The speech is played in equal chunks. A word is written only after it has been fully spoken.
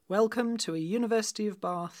Welcome to a University of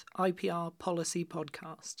Bath IPR policy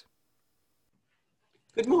podcast.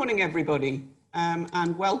 Good morning, everybody,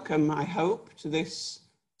 and welcome, I hope, to this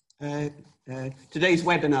today's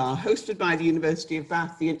webinar hosted by the University of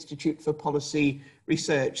Bath, the Institute for Policy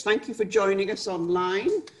Research. Thank you for joining us online.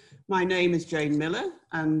 My name is Jane Miller,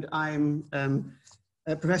 and I'm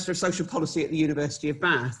a Professor of Social Policy at the University of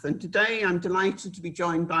Bath. And today I'm delighted to be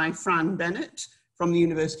joined by Fran Bennett from the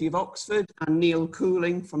University of Oxford and Neil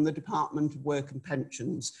Cooling from the Department of Work and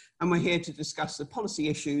Pensions. And we're here to discuss the policy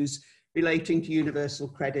issues relating to universal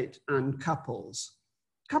credit and couples.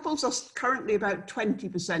 Couples are currently about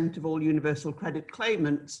 20% of all universal credit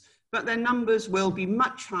claimants, but their numbers will be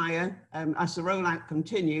much higher as the rollout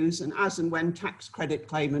continues and as and when tax credit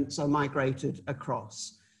claimants are migrated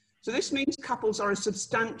across. So this means couples are a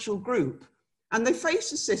substantial group, and they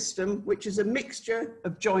face a system which is a mixture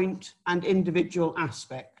of joint and individual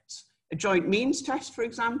aspects. A joint means test, for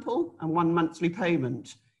example, and one monthly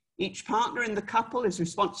payment. Each partner in the couple is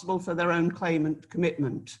responsible for their own claimant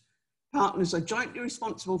commitment. Partners are jointly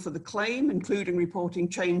responsible for the claim, including reporting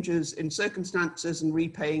changes in circumstances and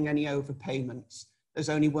repaying any overpayments. There's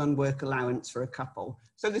only one work allowance for a couple.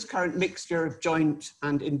 So this current mixture of joint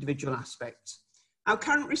and individual aspects. Our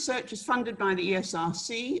current research is funded by the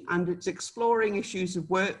ESRC, and it's exploring issues of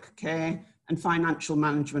work, care and financial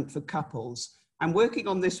management for couples. I'm working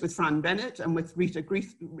on this with Fran Bennett and with Rita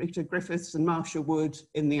Griffiths and Marsha Wood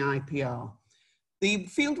in the IPR. The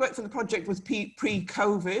fieldwork for the project was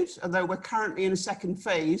pre-COVID, although we're currently in a second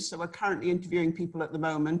phase, so we're currently interviewing people at the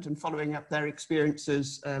moment and following up their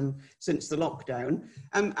experiences since the lockdown.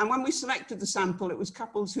 And when we selected the sample, it was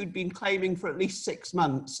couples who'd been claiming for at least 6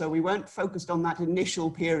 months, so we weren't focused on that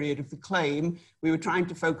initial period of the claim. We were trying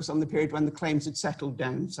to focus on the period when the claims had settled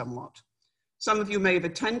down somewhat. Some of you may have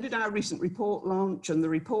attended our recent report launch, and the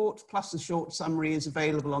report plus a short summary is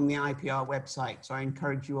available on the IPR website. So I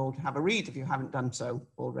encourage you all to have a read if you haven't done so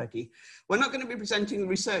already. We're not going to be presenting the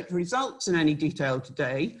research results in any detail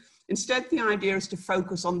today. Instead, the idea is to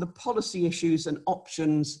focus on the policy issues and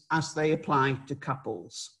options as they apply to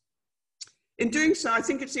couples. In doing so, I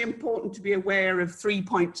think it's important to be aware of 3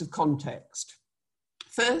 points of context.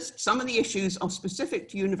 First, some of the issues are specific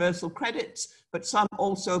to universal credits, but some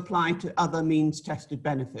also apply to other means-tested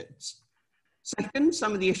benefits. Second,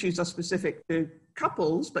 some of the issues are specific to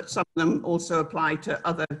couples, but some of them also apply to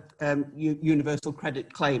other universal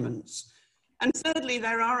credit claimants. And thirdly,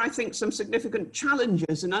 there are, I think, some significant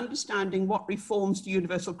challenges in understanding what reforms to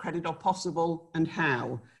universal credit are possible and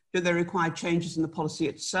how. Do they require changes in the policy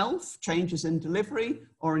itself, changes in delivery,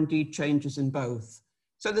 or indeed changes in both?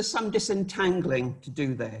 So there's some disentangling to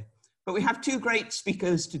do there, but we have 2 great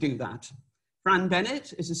speakers to do that. Fran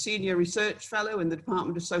Bennett is a senior research fellow in the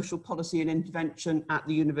Department of Social Policy and Intervention at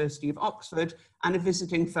the University of Oxford and a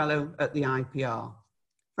visiting fellow at the IPR.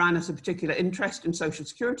 Fran has a particular interest in social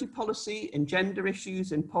security policy, in gender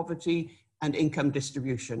issues, in poverty and income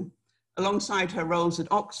distribution. Alongside her roles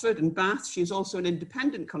at Oxford and Bath, she is also an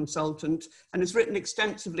independent consultant and has written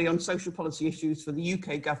extensively on social policy issues for the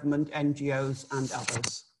UK government, NGOs and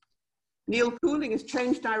others. Neil Cooling is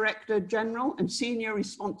Change Director General and Senior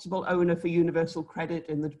Responsible Owner for Universal Credit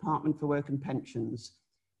in the Department for Work and Pensions.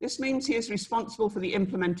 This means he is responsible for the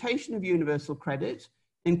implementation of universal credit,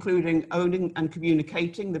 including owning and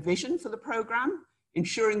communicating the vision for the programme,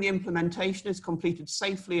 ensuring the implementation is completed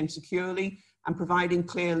safely and securely, and providing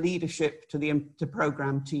clear leadership to the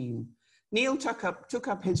programme team. Neil took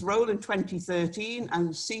up his role in 2013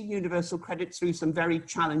 and seen universal credit through some very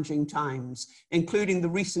challenging times, including the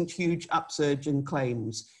recent huge upsurge in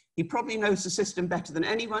claims. He probably knows the system better than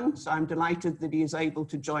anyone, so I'm delighted that he is able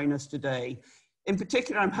to join us today. In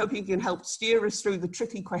particular, I'm hoping he can help steer us through the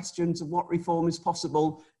tricky questions of what reform is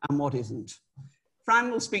possible and what isn't.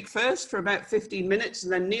 Fran will speak first for about 15 minutes,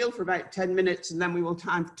 and then Neil for about 10 minutes, and then we will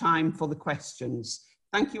have time for the questions.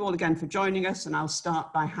 Thank you all again for joining us, and I'll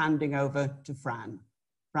start by handing over to Fran.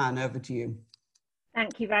 Fran, over to you.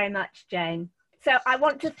 Thank you very much, Jane. So I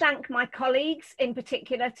want to thank my colleagues in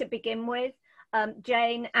particular to begin with,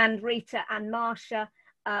 Jane and Rita and Marsha,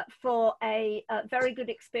 for a very good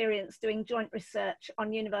experience doing joint research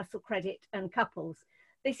on universal credit and couples.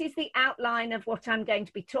 This is the outline of what I'm going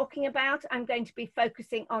to be talking about. I'm going to be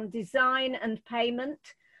focusing on design and payment,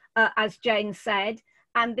 as Jane said,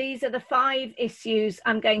 and these are the 5 issues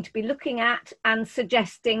I'm going to be looking at and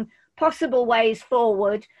suggesting possible ways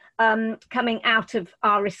forward coming out of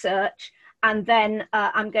our research, and then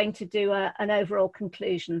I'm going to do an overall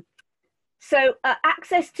conclusion. So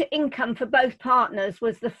access to income for both partners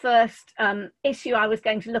was the first issue I was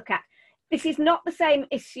going to look at. This is not the same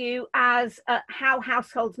issue as how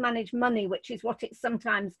households manage money, which is what it's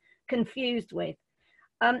sometimes confused with.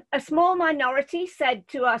 A small minority said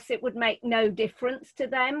to us it would make no difference to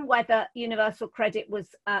them whether universal credit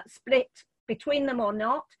was split between them or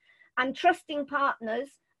not. And trusting partners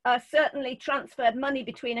certainly transferred money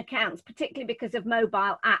between accounts, particularly because of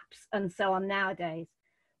mobile apps and so on nowadays.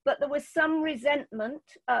 But there was some resentment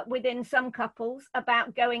within some couples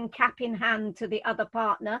about going cap in hand to the other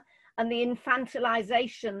partner and the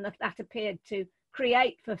infantilization that appeared to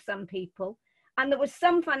create for some people. And there was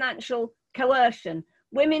some financial coercion.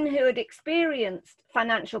 Women who had experienced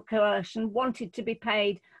financial coercion wanted to be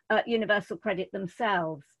paid universal credit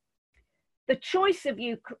themselves. The choice of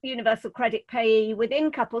universal credit payee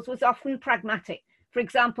within couples was often pragmatic. For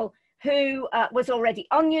example, who was already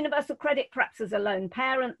on universal credit, perhaps as a lone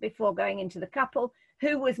parent before going into the couple,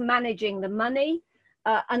 who was managing the money,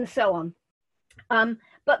 and so on.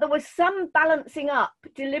 But there was some balancing up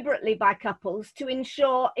deliberately by couples to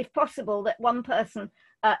ensure, if possible, that one person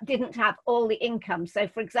didn't have all the income. So,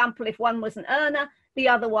 for example, if one was an earner, the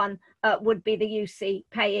other one would be the UC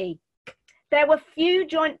payee. There were few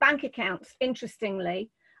joint bank accounts, interestingly.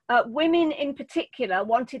 Women in particular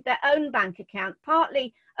wanted their own bank account,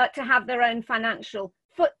 partly to have their own financial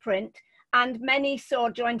footprint, and many saw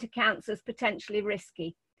joint accounts as potentially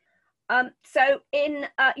risky. So in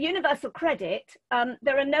universal credit,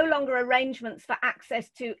 there are no longer arrangements for access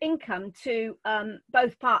to income to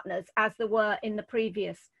both partners as there were in the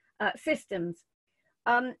previous systems.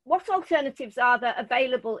 What alternatives are there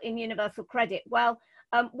available in universal credit? Well,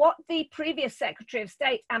 what the previous Secretary of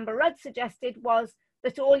State, Amber Rudd, suggested was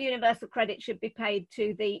that all universal credit should be paid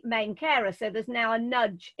to the main carer. So there's now a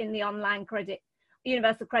nudge in the online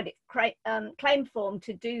universal credit claim form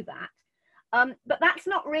to do that. But that's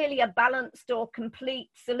not really a balanced or complete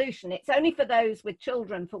solution. It's only for those with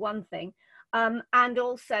children, for one thing. And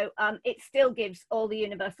also, it still gives all the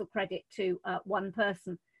universal credit to one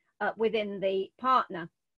person within the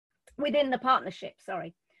partnership,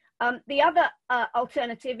 sorry. The other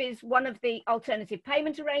alternative is one of the alternative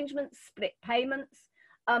payment arrangements, split payments.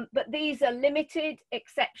 But these are limited,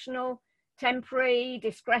 exceptional, temporary,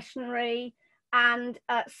 discretionary, and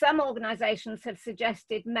some organisations have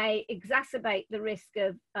suggested may exacerbate the risk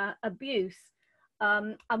of abuse.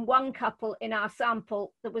 And one couple in our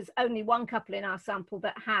sample, there was only one couple in our sample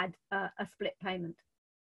that had a split payment.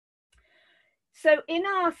 So in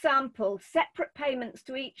our sample, separate payments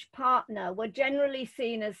to each partner were generally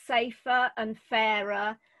seen as safer and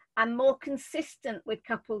fairer and more consistent with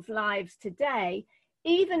couples' lives today,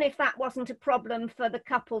 even if that wasn't a problem for the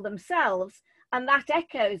couple themselves. And that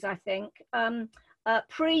echoes, I think,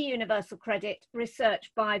 pre-universal credit research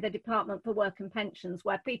by the Department for Work and Pensions,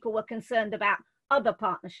 where people were concerned about other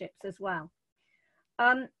partnerships as well.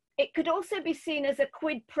 It could also be seen as a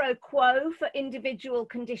quid pro quo for individual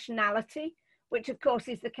conditionality, which of course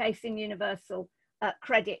is the case in universal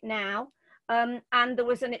credit now. And there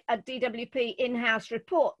was a DWP in-house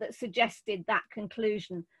report that suggested that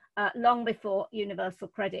conclusion long before universal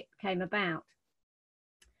credit came about.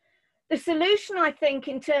 The solution, I think,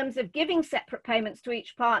 in terms of giving separate payments to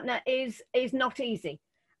each partner is not easy.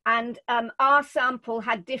 And our sample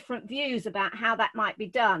had different views about how that might be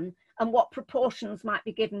done and what proportions might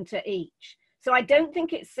be given to each. So I don't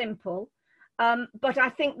think it's simple, but I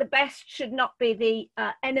think the best should not be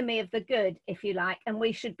the enemy of the good, if you like, and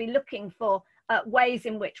we should be looking for ways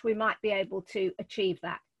in which we might be able to achieve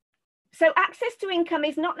that. So access to income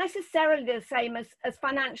is not necessarily the same as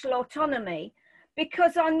financial autonomy,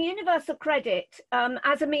 because on universal credit,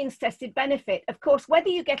 as a means tested benefit, of course, whether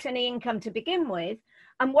you get any income to begin with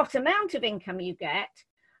and what amount of income you get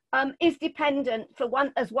is dependent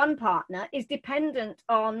as one partner is dependent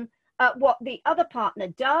on what the other partner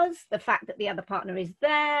does, the fact that the other partner is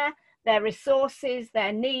there, their resources,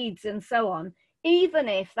 their needs, and so on. Even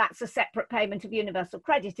if that's a separate payment of universal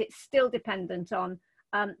credit, it's still dependent on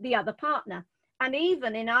the other partner. And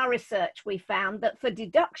even in our research, we found that for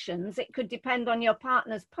deductions, it could depend on your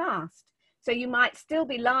partner's past. So you might still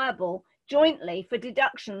be liable jointly for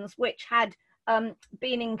deductions which had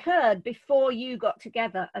been incurred before you got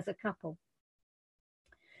together as a couple.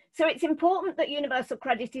 So it's important that universal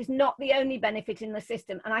credit is not the only benefit in the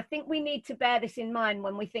system. And I think we need to bear this in mind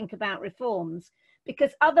when we think about reforms,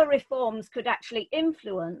 because other reforms could actually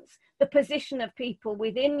influence the position of people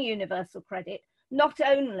within universal credit, not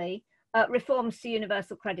only reforms to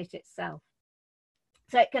universal credit itself.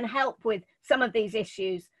 So it can help with some of these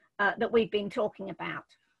issues that we've been talking about.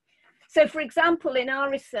 So for example, in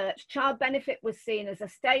our research, child benefit was seen as a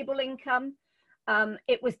stable income.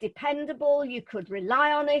 It was dependable, you could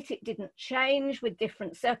rely on it, it didn't change with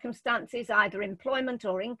different circumstances, either employment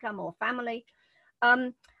or income or family.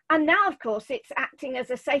 And now, of course, it's acting as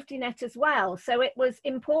a safety net as well. So it was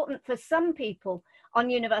important for some people on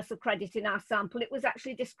universal credit in our sample. It was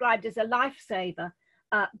actually described as a lifesaver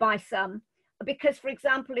by some, because, for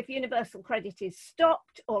example, if universal credit is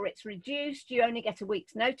stopped or it's reduced, you only get a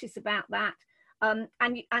week's notice about that, and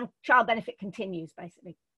child benefit continues,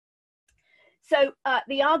 basically. So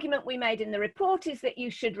the argument we made in the report is that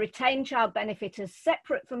you should retain child benefit as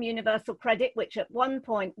separate from universal credit, which at one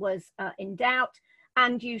point was in doubt,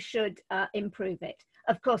 and you should improve it.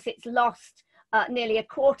 Of course, it's lost nearly a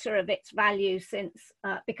quarter of its value since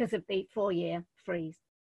because of the 4-year freeze.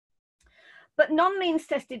 But non-means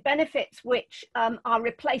tested benefits, which are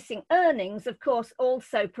replacing earnings, of course,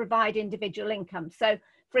 also provide individual income. So,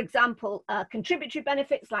 for example, contributory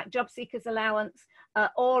benefits like job seekers allowance,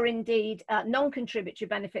 or indeed non-contributory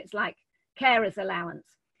benefits like carers allowance.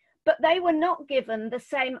 But they were not given the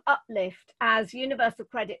same uplift as universal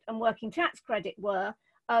credit and working tax credit were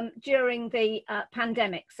during the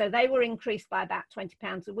pandemic. So they were increased by about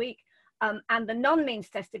 £20 a week, and the non-means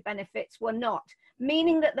tested benefits were not,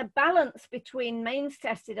 meaning that the balance between means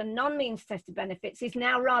tested and non-means tested benefits is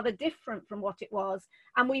now rather different from what it was.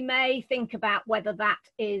 And we may think about whether that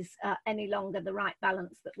is any longer the right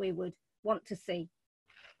balance that we would want to see.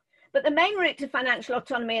 But the main route to financial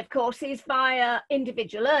autonomy, of course, is via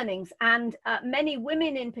individual earnings. And many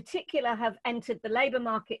women in particular have entered the labour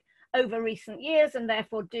market over recent years and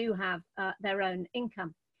therefore do have their own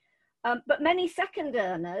income. But many second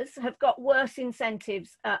earners have got worse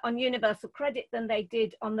incentives on universal credit than they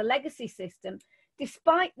did on the legacy system,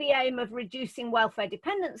 despite the aim of reducing welfare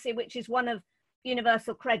dependency, which is one of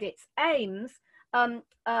universal credit's aims,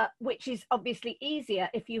 which is obviously easier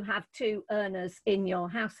if you have 2 earners in your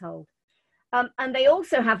household. And they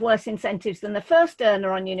also have worse incentives than the first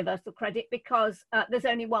earner on universal credit because there's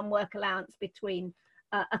only 1 work allowance between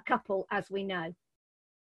a couple, as we know.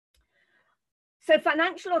 So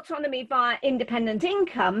financial autonomy via independent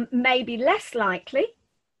income may be less likely,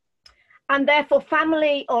 and therefore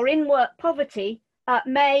family or in-work poverty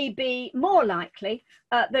may be more likely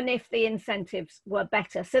than if the incentives were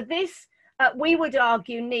better. So this, we would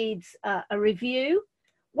argue, needs a review.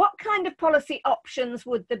 What kind of policy options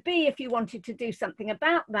would there be if you wanted to do something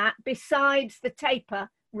about that besides the taper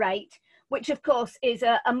rate, which of course is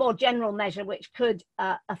a more general measure which could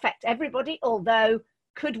affect everybody, although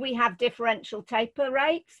could we have differential taper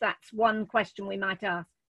rates? That's one question we might ask.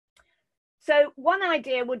 So one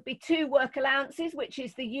idea would be 2 work allowances, which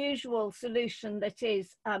is the usual solution that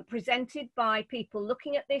is presented by people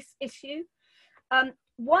looking at this issue.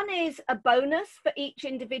 One is a bonus for each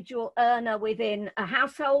individual earner within a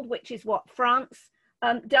household, which is what France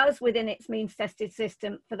does within its means tested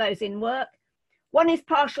system for those in work. One is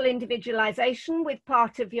partial individualization, with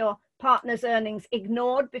part of your partner's earnings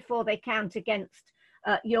ignored before they count against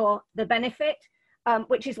the benefit,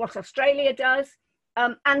 which is what Australia does,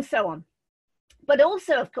 and so on. But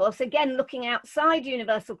also, of course, again, looking outside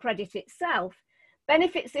universal credit itself,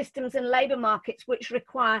 benefit systems and labour markets which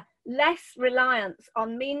require less reliance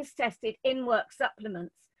on means-tested in-work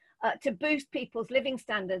supplements to boost people's living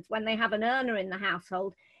standards when they have an earner in the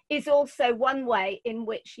household is also one way in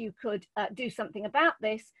which you could do something about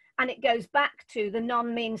this. And it goes back to the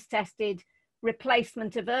non-means-tested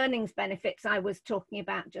replacement of earnings benefits I was talking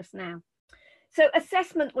about just now. So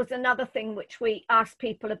assessment was another thing which we asked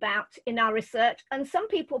people about in our research, and some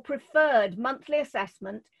people preferred monthly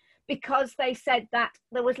assessment because they said that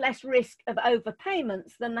there was less risk of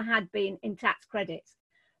overpayments than there had been in tax credits.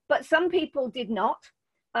 But some people did not,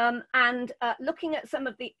 and looking at some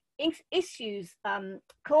of the issues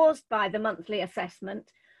caused by the monthly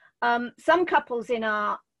assessment, some couples in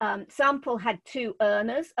our sample had 2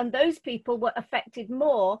 earners, and those people were affected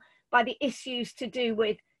more by the issues to do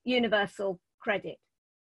with universal credit.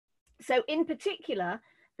 So in particular,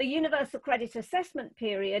 the universal credit assessment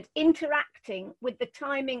period interacting with the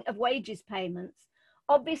timing of wages payments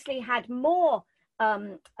obviously had more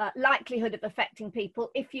likelihood of affecting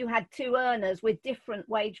people if you had 2 earners with different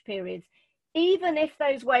wage periods, even if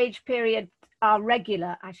those wage periods are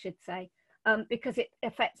regular, I should say, because it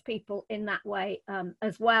affects people in that way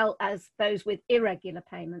as well as those with irregular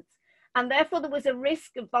payments. And therefore there was a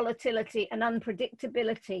risk of volatility and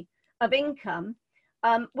unpredictability of income,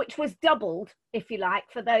 which was doubled, if you like,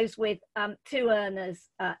 for those with 2 earners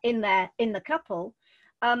in the couple.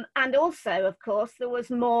 And also, of course, there was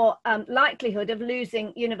more likelihood of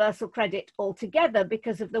losing universal credit altogether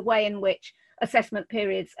because of the way in which assessment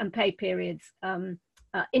periods and pay periods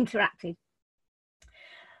interacted.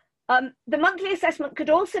 The monthly assessment could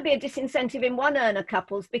also be a disincentive in one earner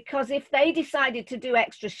couples, because if they decided to do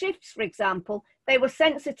extra shifts, for example, they were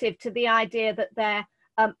sensitive to the idea that their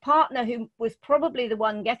partner, who was probably the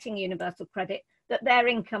one getting universal credit, that their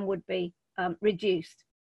income would be reduced.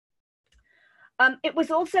 It was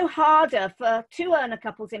also harder for two earner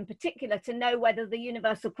couples in particular to know whether the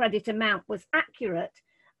universal credit amount was accurate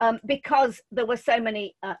because there were so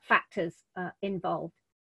many factors involved.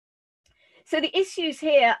 So the issues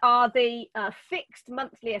here are the fixed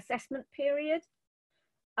monthly assessment period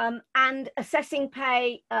and assessing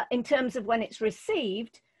pay in terms of when it's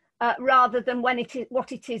received rather than when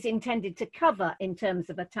what it is intended to cover in terms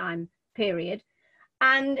of a time period.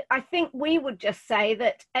 And I think we would just say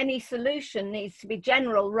that any solution needs to be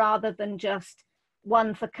general rather than just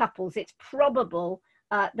one for couples. It's probable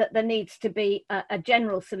that there needs to be a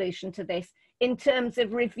general solution to this in terms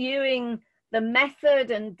of reviewing the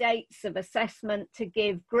method and dates of assessment to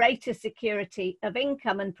give greater security of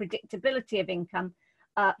income and predictability of income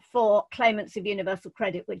for claimants of universal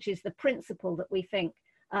credit, which is the principle that we think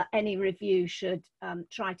any review should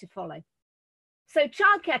try to follow. So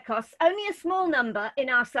childcare costs, only a small number in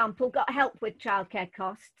our sample got help with childcare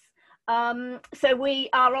costs. So we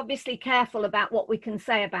are obviously careful about what we can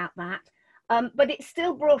say about that. But it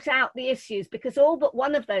still brought out the issues because all but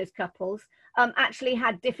one of those couples actually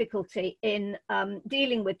had difficulty in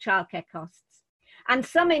dealing with childcare costs. And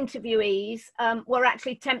some interviewees were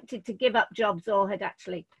actually tempted to give up jobs or had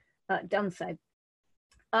actually done so.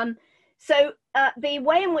 So the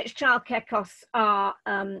way in which childcare costs are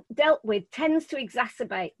dealt with tends to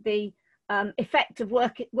exacerbate the effect of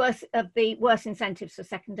the worse incentives for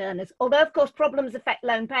second earners. Although, of course, problems affect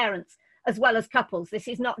lone parents as well as couples. This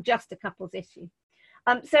is not just a couples issue.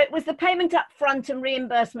 So it was the payment up front and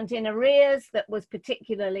reimbursement in arrears that was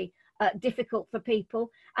particularly difficult for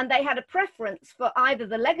people. And they had a preference for either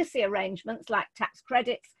the legacy arrangements like tax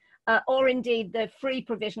credits or indeed the free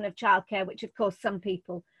provision of childcare, which of course some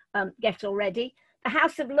people get already. The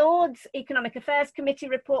House of Lords Economic Affairs Committee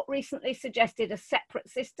report recently suggested a separate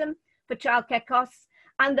system for childcare costs.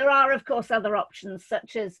 And there are, of course, other options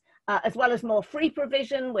such as well as more free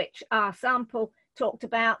provision, which our sample talked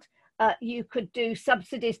about. You could do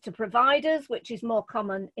subsidies to providers, which is more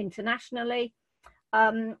common internationally.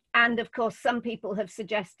 And of course, some people have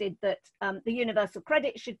suggested that the universal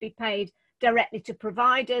credit should be paid directly to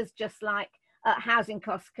providers, just like housing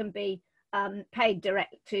costs can be paid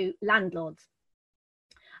direct to landlords.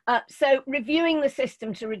 So reviewing the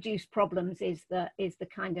system to reduce problems is the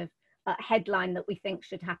kind of headline that we think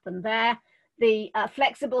should happen there. The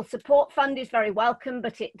flexible support fund is very welcome,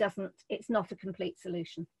 but it's not a complete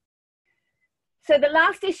solution. So the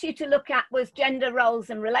last issue to look at was gender roles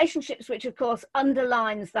and relationships, which of course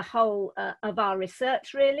underlines the whole of our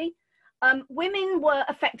research really. Women were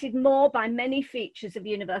affected more by many features of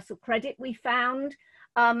universal credit, we found,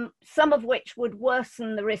 some of which would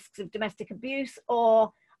worsen the risks of domestic abuse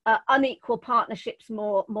or unequal partnerships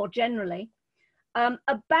more generally.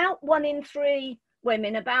 About 1 in 3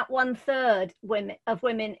 women, about 1/3 of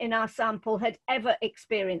women in our sample had ever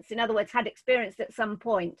experienced, in other words, had experienced at some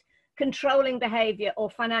point, controlling behaviour or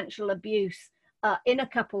financial abuse in a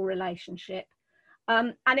couple relationship.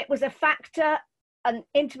 And it was a factor, and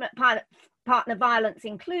intimate partner violence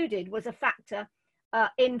included, was a factor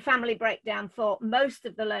in family breakdown for most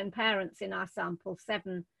of the lone parents in our sample,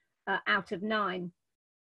 7 out of 9.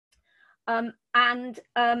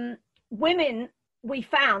 Women, we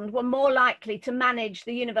found, were more likely to manage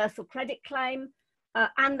the universal credit claim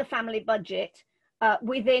and the family budget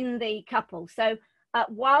within the couple. So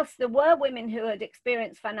whilst there were women who had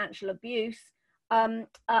experienced financial abuse,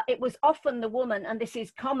 it was often the woman, and this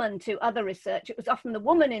is common to other research, it was often the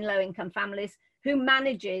woman in low-income families who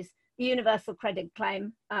manages the universal credit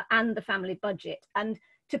claim and the family budget. And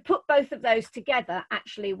to put both of those together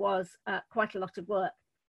actually was quite a lot of work.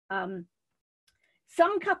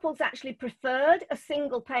 Some couples actually preferred a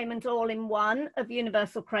single payment all-in-one of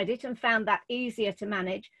universal credit and found that easier to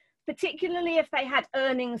manage, particularly if they had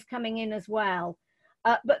earnings coming in as well.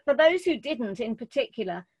 But for those who didn't in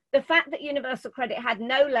particular, the fact that universal credit had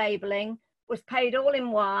no labelling, was paid all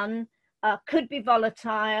in one, could be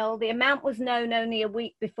volatile, the amount was known only a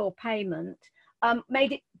week before payment,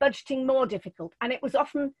 made it budgeting more difficult. And it was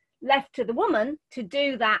often left to the woman to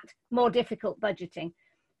do that more difficult budgeting.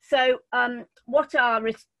 So what our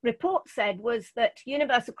report said was that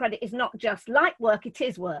universal credit is not just light work, it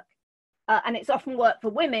is work. And it's often work for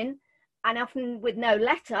women, and often with no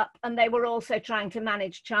let-up, and they were also trying to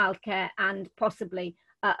manage childcare and possibly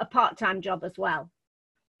a part-time job as well.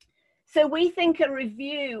 So we think a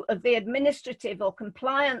review of the administrative or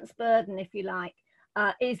compliance burden, if you like,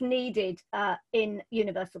 is needed in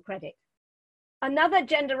universal credit. Another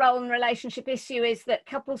gender role and relationship issue is that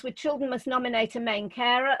couples with children must nominate a main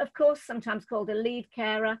carer, of course, sometimes called a lead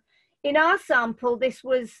carer. In our sample, this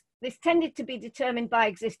tended to be determined by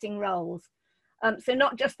existing roles. So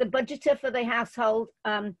not just the budgeter for the household,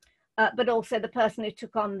 but also the person who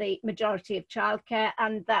took on the majority of childcare,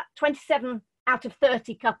 and that 27 out of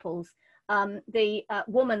 30 couples, the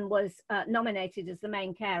woman was nominated as the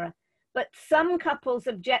main carer. But some couples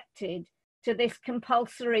objected to this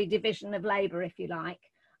compulsory division of labour, if you like,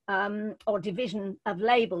 or division of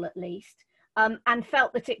label at least, and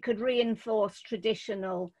felt that it could reinforce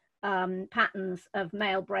traditional patterns of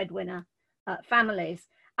male breadwinner families.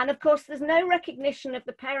 And of course, there's no recognition of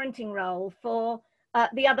the parenting role for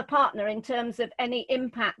the other partner in terms of any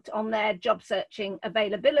impact on their job searching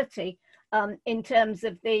availability in terms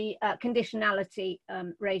of the conditionality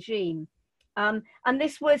regime. And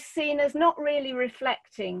this was seen as not really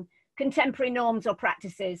reflecting contemporary norms or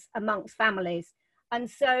practices amongst families. And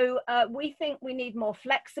so we think we need more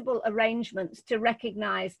flexible arrangements to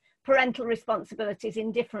recognise parental responsibilities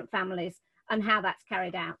in different families and how that's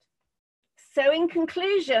carried out. So in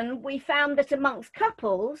conclusion, we found that amongst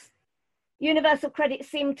couples, universal credit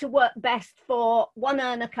seemed to work best for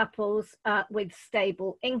one-earner couples with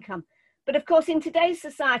stable income. But of course, in today's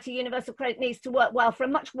society, universal credit needs to work well for a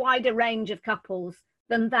much wider range of couples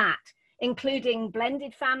than that, including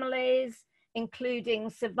blended families, including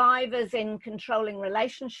survivors in controlling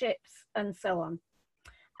relationships, and so on.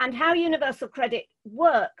 And how universal credit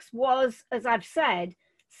works was, as I've said,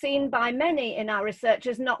 seen by many in our research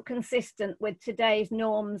as not consistent with today's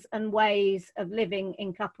norms and ways of living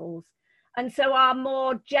in couples. And so our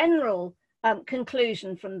more general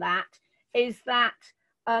conclusion from that is that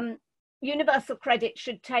universal credit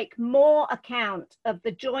should take more account of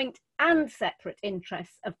the joint and separate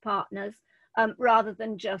interests of partners rather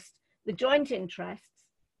than just the joint interests,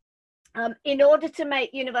 in order to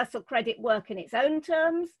make universal credit work in its own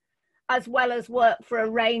terms, as well as work for a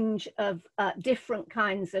range of different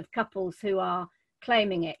kinds of couples who are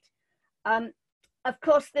claiming it. Of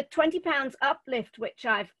course, the £20 uplift, which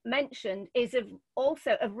I've mentioned, is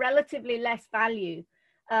also of relatively less value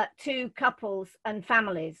to couples and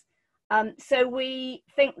families. So we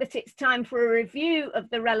think that it's time for a review of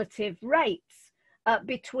the relative rates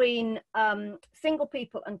between single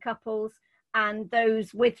people and couples, and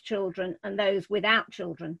those with children and those without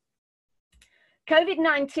children.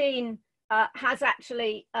 COVID-19 has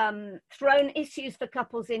actually thrown issues for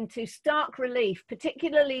couples into stark relief,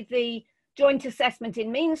 particularly the joint assessment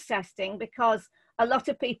in means testing, because a lot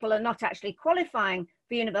of people are not actually qualifying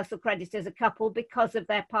for universal credit as a couple because of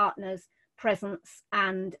their partner's presence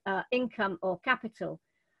and income or capital.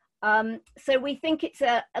 So we think it's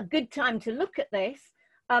a good time to look at this,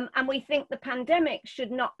 and we think the pandemic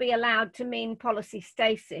should not be allowed to mean policy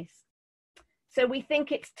stasis. So we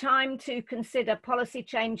think it's time to consider policy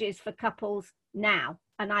changes for couples now,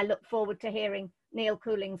 and I look forward to hearing Neil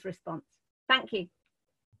Cooling's response. Thank you.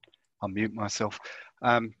 I'll mute myself.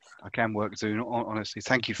 I can work Zoom, honestly.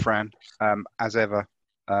 Thank you, Fran. As ever,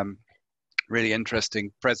 really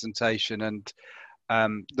interesting presentation, and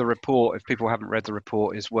the report, if people haven't read the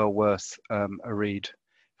report, is well worth a read.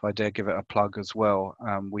 If I dare give it a plug as well,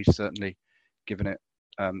 we've certainly given it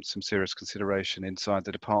some serious consideration inside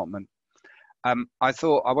the department. I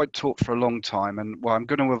thought I won't talk for a long time, and what I'm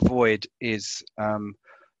going to avoid is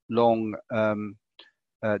long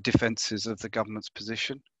defences of the government's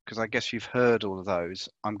position, because I guess you've heard all of those.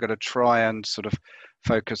 I'm going to try and sort of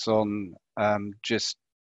focus on just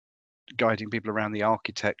guiding people around the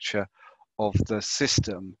architecture of the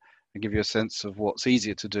system and give you a sense of what's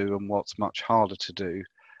easier to do and what's much harder to do.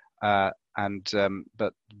 But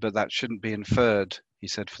that shouldn't be inferred, he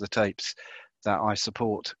said for the tapes, that I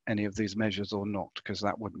support any of these measures or not, because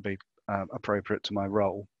that wouldn't be appropriate to my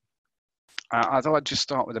role. I thought I'd just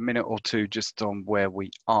start with a minute or two just on where we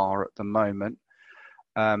are at the moment.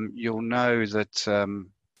 You'll know that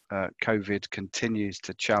COVID continues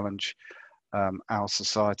to challenge our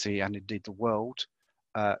society and indeed the world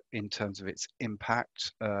in terms of its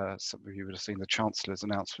impact. Some of you would have seen the Chancellor's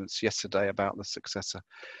announcements yesterday about the successor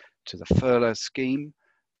to the furlough scheme.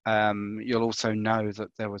 You'll also know that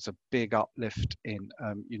there was a big uplift in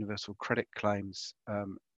universal credit claims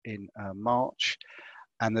in March,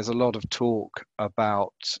 and there's a lot of talk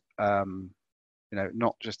about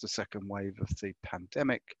not just a second wave of the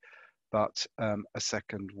pandemic, but a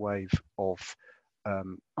second wave of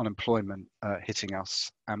unemployment hitting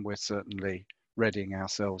us, and we're certainly readying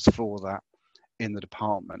ourselves for that in the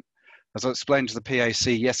department. As I explained to the PAC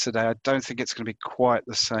yesterday, I don't think it's going to be quite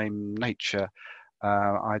the same nature.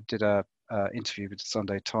 I did a interview with the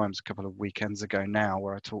Sunday Times a couple of weekends ago now,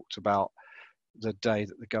 where I talked about the day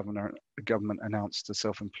that the government announced the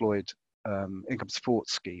self-employed income support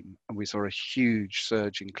scheme, and we saw a huge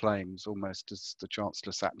surge in claims almost as the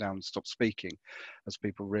Chancellor sat down and stopped speaking, as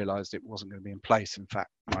people realised it wasn't going to be in place. In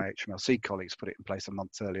fact, my HMLC colleagues put it in place a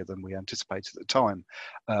month earlier than we anticipated at the time,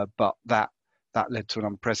 but that led to an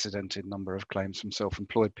unprecedented number of claims from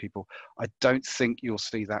self-employed people. I don't think you'll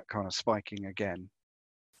see that kind of spiking again.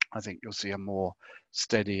 I think you'll see a more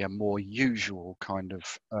steady and more usual kind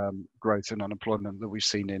of growth in unemployment that we've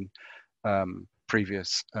seen in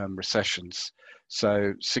previous recessions.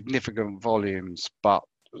 So significant volumes, but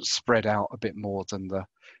spread out a bit more than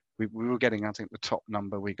we were getting. I think the top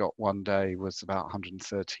number we got one day was about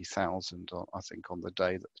 130,000, I think, on the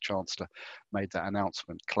day that the Chancellor made that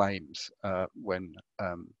announcement, claims, when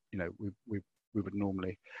we would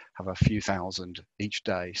normally have a few thousand each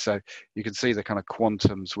day. So you can see the kind of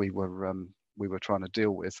quantums we were trying to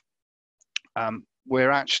deal with.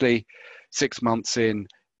 We're actually 6 months in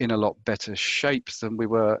a lot better shape than we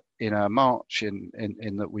were in March, in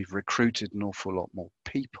that we've recruited an awful lot more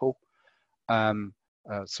people.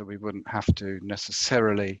 So we wouldn't have to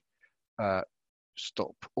necessarily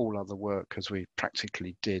stop all other work, as we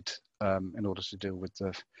practically did in order to deal with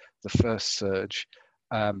the first surge.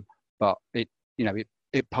 But it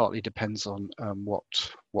partly depends on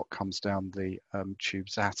what comes down the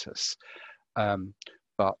tubes at us.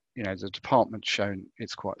 But the department's shown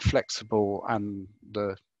it's quite flexible, and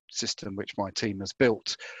the system which my team has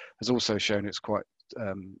built has also shown it's quite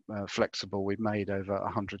flexible. We've made over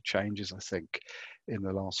 100 changes, I think, in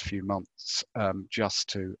the last few months, just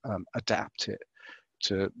to adapt it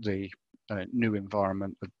to the new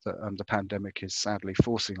environment that the pandemic is sadly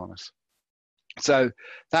forcing on us. So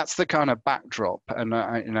that's the kind of backdrop, and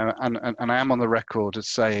I am on the record as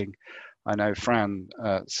saying, I know Fran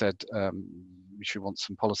said we should want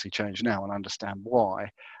some policy change now, and I understand why.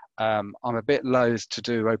 I'm a bit loath to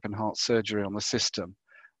do open heart surgery on the system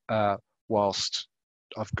whilst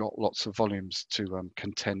I've got lots of volumes to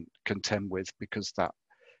contend with, because that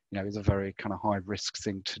is a very kind of high risk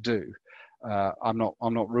thing to do. I'm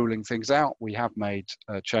not ruling things out. We have made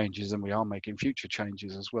changes, and we are making future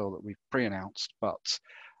changes as well that we've pre-announced. But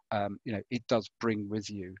it does bring with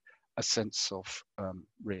you a sense of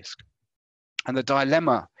risk. And the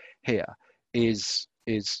dilemma here is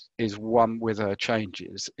one with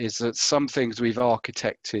changes, is that some things we've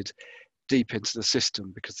architected deep into the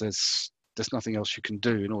system, because there's nothing else you can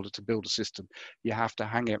do in order to build a system. You have to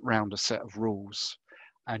hang it round a set of rules,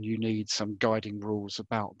 and you need some guiding rules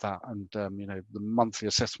about that. And the monthly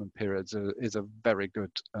assessment periods is a very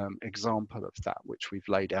good example of that, which we've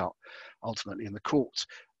laid out ultimately in the court.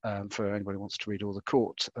 For anybody who wants to read all the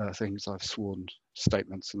court things, I've sworn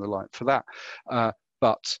statements and the like for that.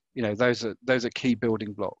 But those are key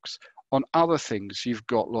building blocks. On other things, you've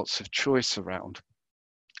got lots of choice around.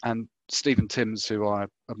 And Stephen Timms, who I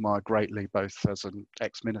admire greatly, both as an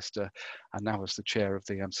ex-minister and now as the chair of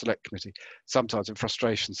the Select Committee, sometimes in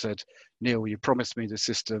frustration said, "Neil, you promised me the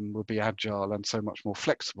system will be agile and so much more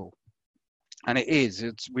flexible." And it is.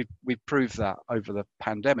 We've proved that over the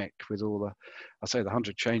pandemic with all the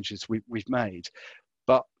 100 changes we've made.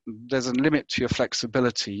 But there's a limit to your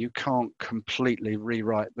flexibility. You can't completely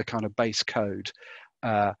rewrite the kind of base code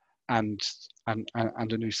and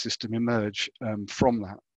a new system emerge from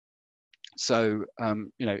that. So,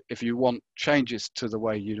 if you want changes to the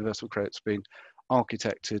way universal credit's been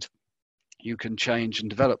architected, you can change and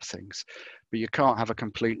develop things, but you can't have a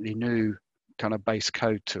completely new kind of base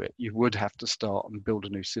code to it. You would have to start and build a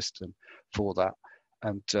new system for that.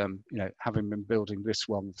 And, having been building this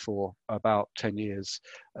one for about 10 years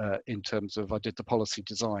in terms of, I did the policy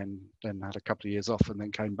design, then had a couple of years off, and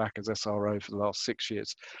then came back as SRO for the last 6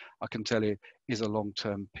 years, I can tell you is a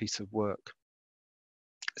long-term piece of work.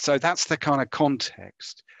 So that's the kind of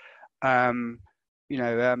context. In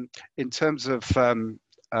terms of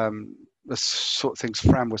the sort of things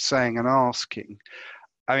Fran was saying and asking,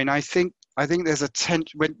 I mean, I think there's a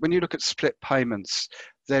tension when you look at split payments.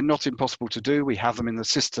 They're not impossible to do. We have them in the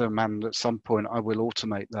system, and at some point I will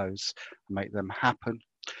automate those and make them happen.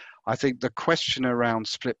 I think the question around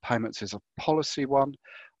split payments is a policy one,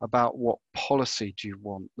 about what policy do you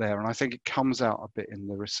want there. And I think it comes out a bit in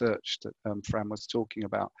the research that Fran was talking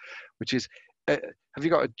about, which is, have you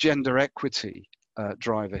got a gender equity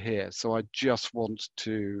driver here? So I just want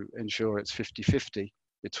to ensure it's 50-50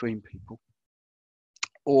 between people.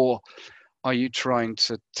 Or are you trying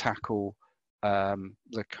to tackle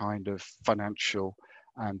the kind of financial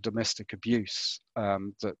and domestic abuse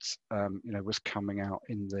that was coming out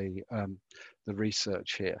in the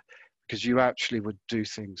research here? because you actually would do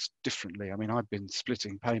things differently. I mean, I've been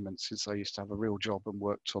splitting payments since I used to have a real job and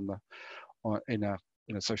worked in a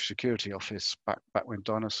social security office back when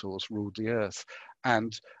dinosaurs ruled the earth.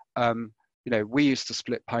 And we used to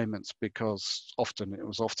split payments because it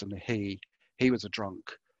was often he was a drunk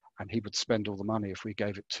and he would spend all the money if we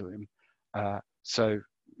gave it to him. So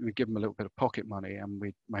we'd give him a little bit of pocket money, and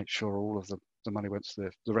we'd make sure all of the money went to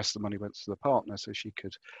the rest of the money went to the partner, so she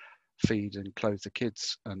could feed and clothe the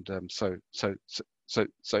kids, and so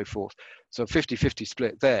forth. So 50-50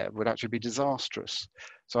 split there would actually be disastrous.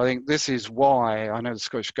 So I think this is why I know the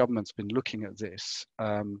Scottish Government's been looking at this.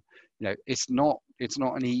 It's not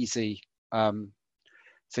an easy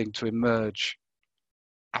thing to emerge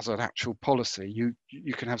as an actual policy.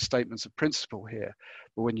 You can have statements of principle here,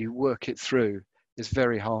 but when you work it through, it's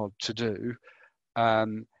very hard to do.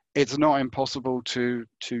 It's not impossible to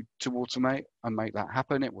automate and make that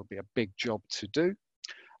happen. It would be a big job to do.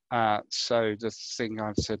 So the thing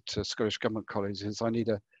I've said to Scottish Government colleagues is I need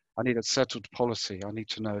a settled policy. I need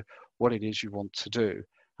to know what it is you want to do,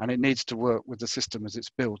 and it needs to work with the system as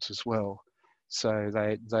it's built as well. So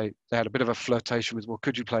they had a bit of a flirtation with, well,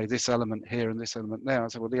 could you play this element here and this element there? I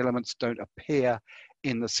said, well, the elements don't appear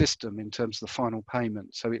in the system in terms of the final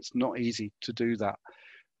payment, so it's not easy to do that.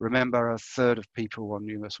 Remember, a third of people on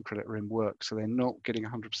universal credit are in work, so they're not getting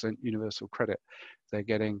 100% universal credit. They're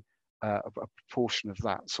getting a proportion of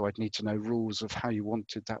that. So I'd need to know rules of how you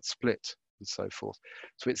wanted that split and so forth.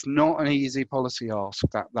 So it's not an easy policy ask,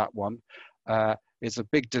 that one. It's a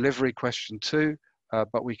big delivery question too,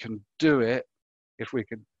 but we can do it if we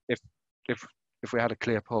had a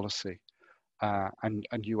clear policy and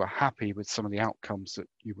you were happy with some of the outcomes that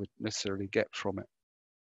you would necessarily get from it.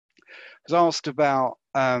 I was asked about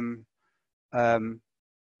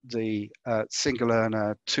the single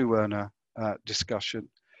earner, two earner discussion.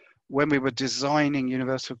 When we were designing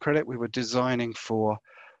universal credit, we were designing for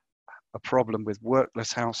a problem with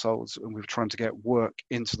workless households, and we were trying to get work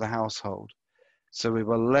into the household. So we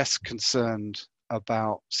were less concerned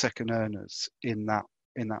about second earners in that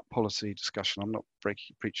policy discussion. I'm not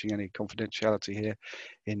preaching any confidentiality here.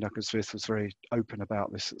 Duncan Smith was very open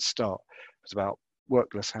about this at the start. It was about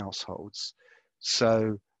workless households.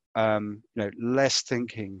 So less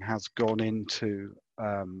thinking has gone into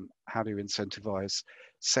how do you incentivize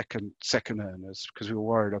second earners, because we were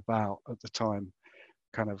worried about at the time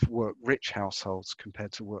kind of work rich households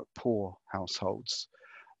compared to work poor households.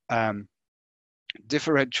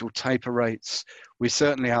 Differential taper rates, we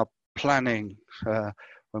certainly are planning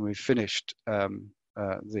when we finished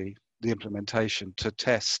the implementation to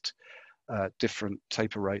test different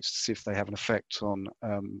taper rates to see if they have an effect on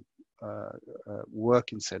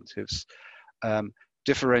work incentives.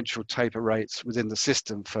 Differential taper rates within the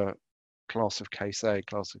system for class of case A,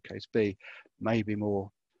 class of case B may be more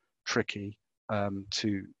tricky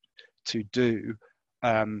to do,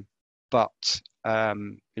 but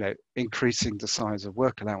increasing the size of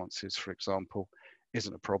work allowances, for example,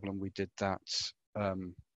 isn't a problem. We did that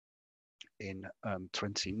in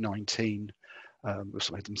 2019. We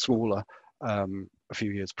also made them smaller a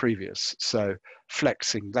few years previous. So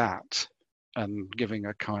flexing that and giving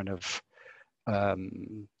a kind of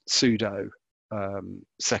pseudo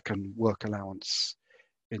second work allowance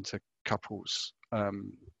into couples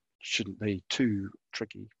shouldn't be too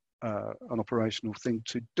tricky an operational thing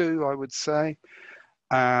to do, I would say.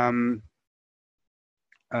 In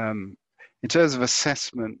terms of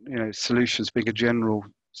assessment, solutions being a general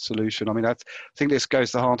solution, I mean, I think this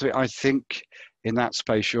goes to the heart of it. I think in that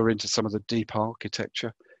space you're into some of the deep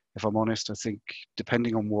architecture, if I'm honest. I think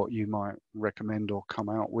depending on what you might recommend or come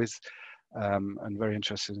out with, and very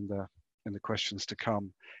interested in the questions to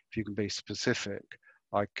come, if you can be specific,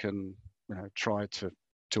 I can try to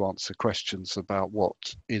answer questions about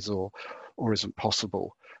what is or isn't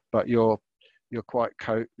possible. But you're quite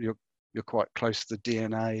close to the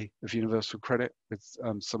DNA of universal credit with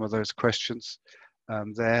some of those questions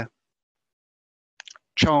there.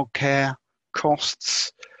 Childcare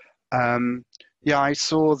costs. I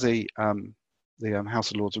saw the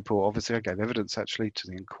House of Lords report. Obviously, I gave evidence actually to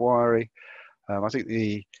the inquiry. I think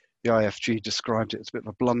the IFG described it as a bit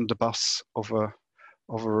of a blunderbuss of a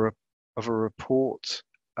report.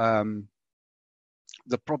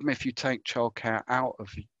 The problem if you take childcare out of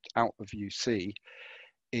UC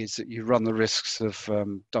is that you run the risks of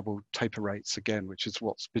double taper rates again, which is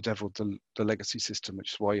what's bedeviled the legacy system,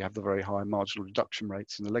 which is why you have the very high marginal reduction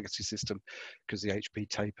rates in the legacy system, because the HP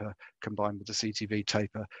taper combined with the CTV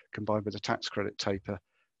taper combined with the tax credit taper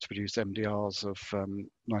to produce MDRs of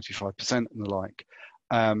 95% and the like.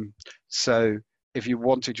 So if you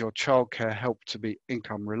wanted your childcare help to be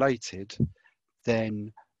income related,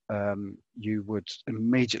 then you would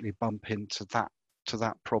immediately bump into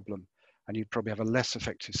that problem, and you'd probably have a less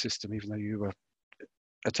effective system, even though you were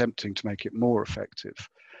attempting to make it more effective.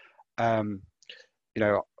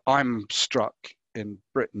 I'm struck in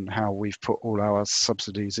Britain how we've put all our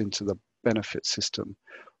subsidies into the benefit system,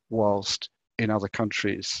 whilst in other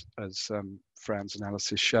countries, as Fran's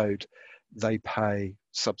analysis showed, they pay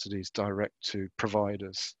subsidies direct to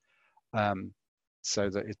providers, so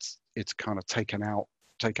that it's kind of taken out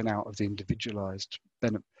of the individualized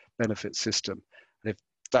benefit system. And if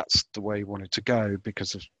that's the way you wanted to go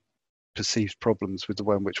because of perceived problems with the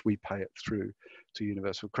way in which we pay it through to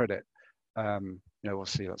universal credit,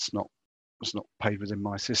 obviously that's not paid within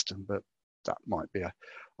my system, but that might be a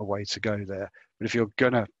way to go there. But if you're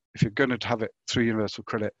gonna have it through universal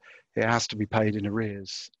credit, it has to be paid in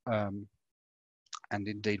arrears, and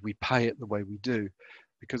indeed we pay it the way we do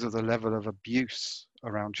because of the level of abuse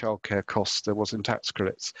around childcare costs there was in tax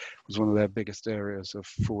credits. It was one of their biggest areas of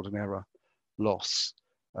fraud and error loss.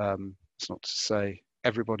 It's not to say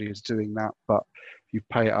everybody is doing that, but if you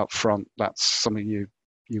pay it up front, that's something you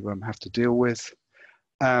have to deal with.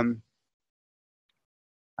 And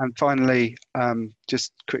finally,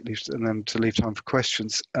 just quickly, and then to leave time for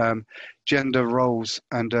questions, gender roles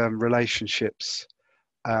and relationships,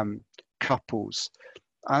 couples.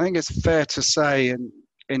 I think it's fair to say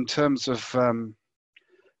in terms of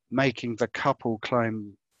making the couple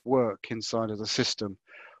claim work inside of the system,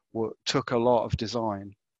 took a lot of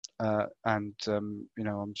design. I'm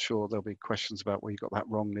sure there'll be questions about, well, you got that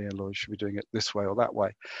wrong, Neil, or you should be doing it this way or that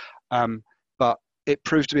way. But it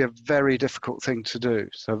proved to be a very difficult thing to do.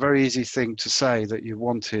 So a very easy thing to say that you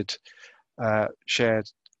wanted shared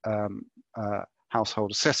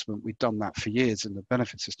household assessment. We'd done that for years in the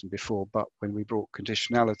benefit system before, but when we brought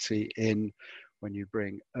conditionality in, when you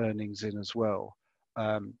bring earnings in as well,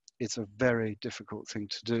 it's a very difficult thing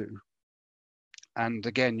to do. And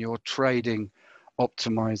again, you're trading,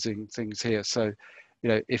 optimizing things here. So,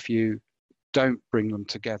 if you don't bring them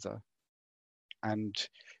together and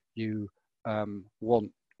you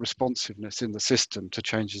want responsiveness in the system to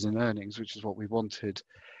changes in earnings, which is what we wanted,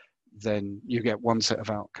 then you get one set of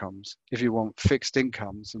outcomes. If you want fixed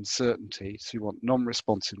incomes and certainty, so you want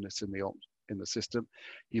non-responsiveness in the system,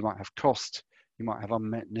 you might have cost, you might have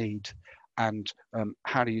unmet need, and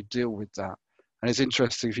how do you deal with that? And it's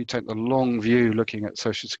interesting, if you take the long view looking at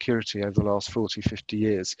social security over the last 40, 50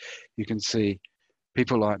 years, you can see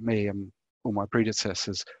people like me and all my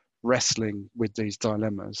predecessors wrestling with these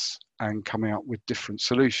dilemmas and coming up with different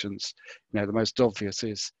solutions. The most obvious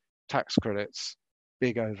is tax credits,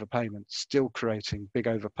 big overpayments, still creating big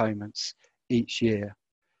overpayments each year.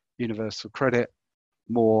 Universal credit,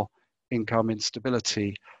 more income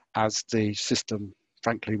instability as the system,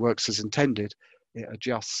 frankly, works as intended. It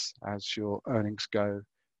adjusts as your earnings go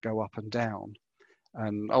up and down,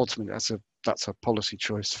 and ultimately that's a policy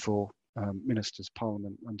choice for ministers,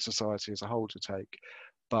 Parliament, and society as a whole to take.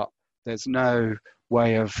 But there's no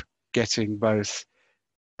way of getting both,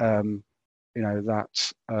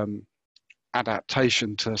 that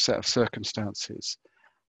adaptation to a set of circumstances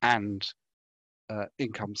and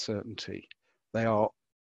income certainty. They are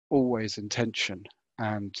always in tension,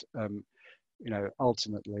 and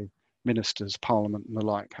ultimately ministers, Parliament and the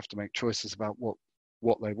like have to make choices about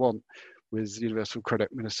what they want. With universal credit,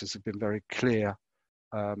 ministers have been very clear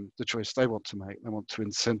the choice they want to make. They want to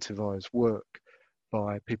incentivise work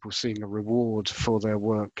by people seeing a reward for their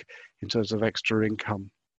work in terms of extra income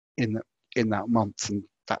in that month, and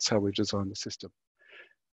that's how we've designed the system.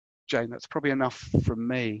 Jane, that's probably enough from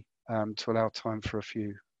me to allow time for a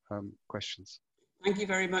few questions. Thank you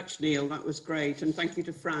very much, Neil. That was great. And thank you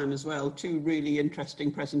to Fran as well. Two really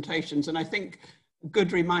interesting presentations. And I think a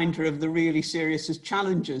good reminder of the really serious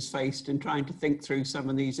challenges faced in trying to think through some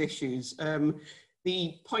of these issues.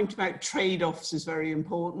 The point about trade-offs is very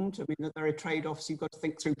important. I mean, that there are trade-offs. You've got to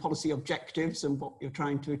think through policy objectives and what you're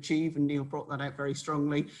trying to achieve. And Neil brought that out very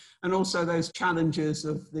strongly. And also those challenges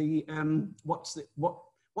of the what's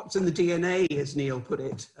in the DNA, as Neil put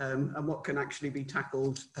it, and what can actually be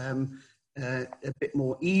tackled a bit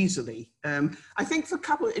more easily. I think for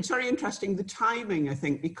couples, it's very interesting, the timing, I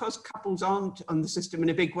think, because couples aren't on the system in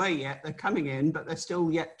a big way yet, they're coming in, but they're still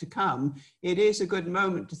yet to come. It is a good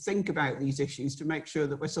moment to think about these issues to make sure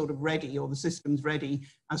that we're sort of ready, or the system's ready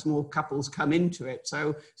as more couples come into it.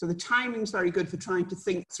 So the timing's very good for trying to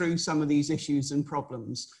think through some of these issues and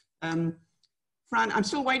problems. Fran, I'm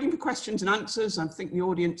still waiting for questions and answers. I think the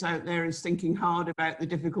audience out there is thinking hard about the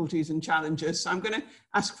difficulties and challenges. So I'm going to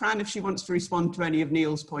ask Fran if she wants to respond to any of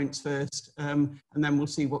Neil's points first, and then we'll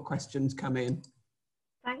see what questions come in.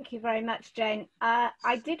 Thank you very much, Jane.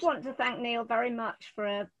 I did want to thank Neil very much for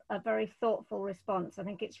a very thoughtful response. I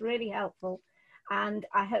think it's really helpful, and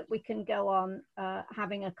I hope we can go on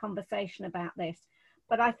having a conversation about this.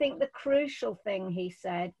 But I think the crucial thing he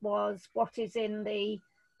said was what is in the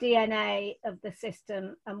DNA of the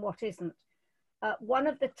system and what isn't. One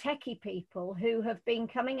of the techie people who have been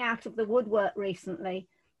coming out of the woodwork recently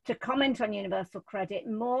to comment on universal credit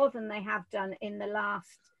more than they have done in the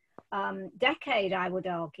last decade, I would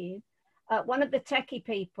argue. One of the techie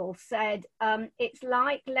people said it's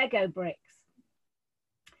like Lego bricks.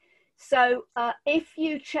 So if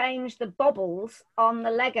you change the bobbles on the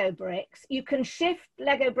Lego bricks, you can shift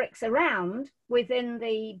Lego bricks around within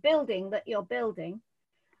the building that you're building.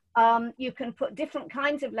 You can put different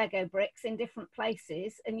kinds of Lego bricks in different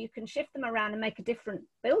places, and you can shift them around and make a different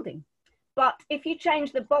building. But if you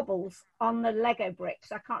change the bobbles on the Lego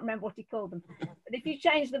bricks, I can't remember what he called them, but if you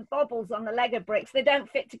change the bobbles on the Lego bricks, they don't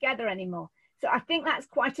fit together anymore. So I think that's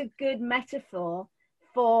quite a good metaphor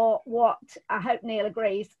for what, I hope Neil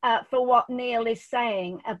agrees, for what Neil is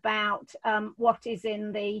saying about what is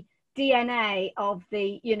in the DNA of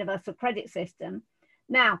the universal credit system.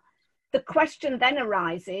 Now, the question then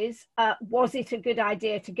arises, was it a good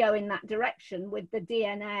idea to go in that direction with the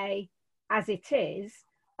DNA as it is?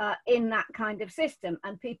 In that kind of system,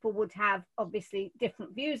 and people would have obviously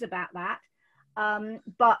different views about that,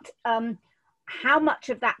 but how much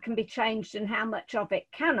of that can be changed and how much of it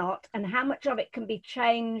cannot, and how much of it can be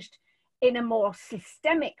changed in a more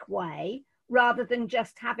systemic way rather than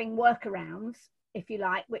just having workarounds, if you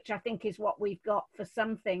like, which I think is what we've got for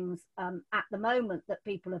some things at the moment that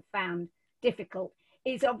people have found difficult,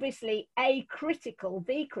 is obviously the critical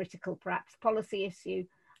perhaps policy issue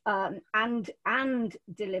and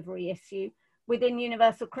delivery issue within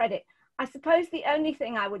universal credit. I suppose the only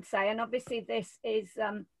thing I would say, and obviously this is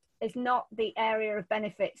not the area of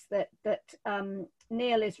benefits that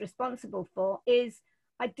Neil is responsible for, is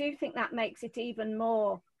I do think that makes it even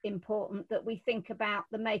more important that we think about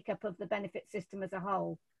the makeup of the benefit system as a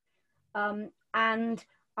whole. And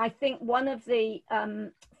I think one of the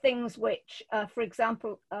things which, for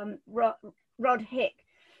example, Rod Hick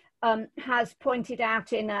has pointed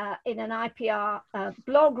out in an IPR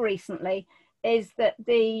blog recently, is that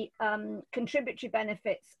the contributory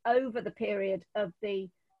benefits over the period of the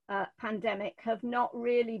pandemic have not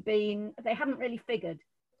really been, they haven't really figured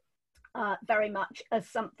very much as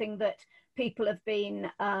something that people have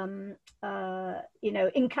been,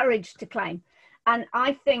 encouraged to claim. And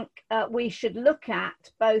I think we should look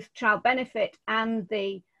at both child benefit and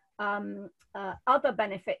the other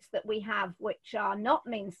benefits that we have which are not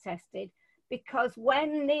means tested, because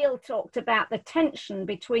when Neil talked about the tension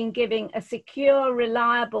between giving a secure,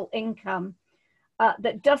 reliable income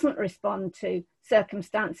that doesn't respond to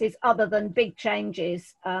circumstances other than big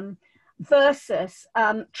changes versus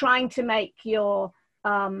trying to make your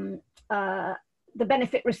the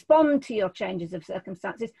benefit respond to your changes of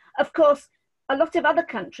circumstances, of course, a lot of other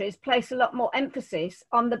countries place a lot more emphasis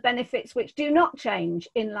on the benefits which do not change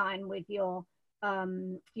in line with your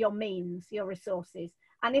means, your resources.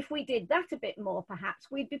 And if we did that a bit more, perhaps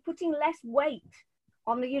we'd be putting less weight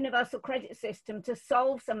on the universal credit system to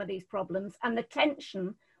solve some of these problems, and the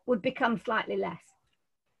tension would become slightly less.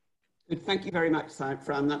 Good. Thank you very much,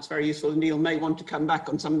 Fran. That's very useful. Neil may want to come back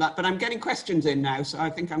on some of that, but I'm getting questions in now, so I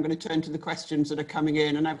think I'm going to turn to the questions that are coming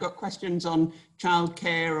in. And I've got questions on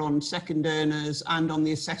childcare, on second earners, and on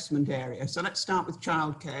the assessment area. So let's start with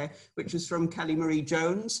childcare, which is from Kelly Marie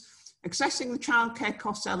Jones. Accessing the childcare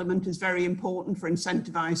cost element is very important for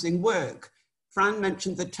incentivising work. Fran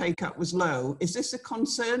mentioned that take-up was low. Is this a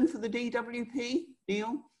concern for the DWP,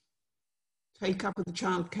 Neil? Take-up of the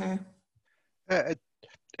childcare?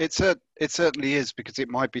 It certainly is, because it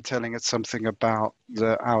might be telling us something about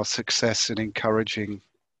our success in encouraging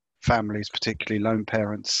families, particularly lone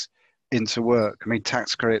parents, into work. I mean,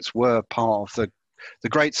 tax credits were part of the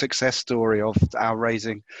great success story of our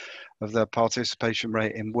raising of the participation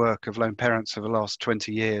rate in work of lone parents over the last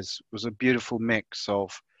 20 years. It was a beautiful mix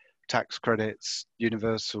of tax credits,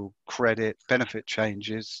 universal credit, benefit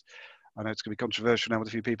changes. I know it's going to be controversial now with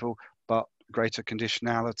a few people, but greater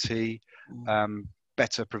conditionality,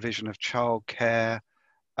 better provision of childcare.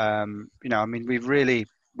 I mean,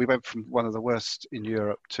 we went from one of the worst in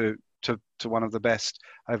Europe to one of the best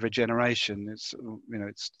over a generation.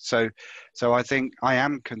 So I think I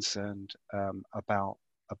am concerned about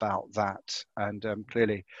that, and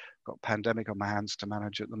clearly got a pandemic on my hands to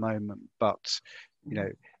manage at the moment. But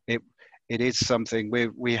it is something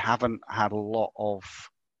we haven't had a lot of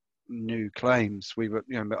new claims.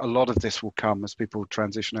 A lot of this will come as people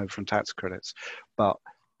transition over from tax credits, but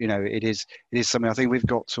you know, it is something I think we've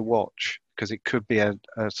got to watch, because it could be a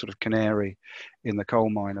sort of canary in the coal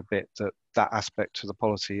mine a bit, that aspect of the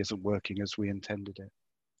policy isn't working as we intended it.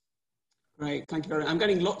 Great, thank you very much. I'm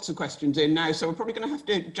getting lots of questions in now, so we're probably going to have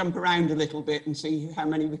to jump around a little bit and see how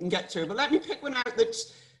many we can get to. But let me pick one out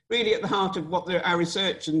that's really at the heart of what our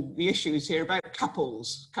research and the issues here about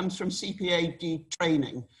couples. Comes from CPAG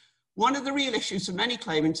training. One of the real issues for many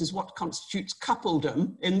claimants is what constitutes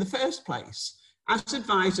coupledom in the first place. As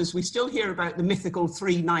advisors, we still hear about the mythical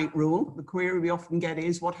 3-night rule. The query we often get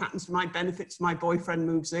is, what happens to my benefits if my boyfriend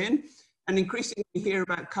moves in? And increasingly we hear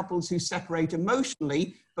about couples who separate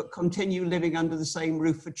emotionally, but continue living under the same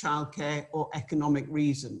roof for childcare or economic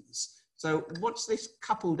reasons. So what's this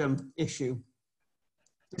coupledom issue?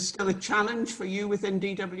 Is still a challenge for you within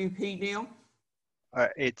DWP, Neil?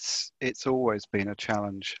 It's always been a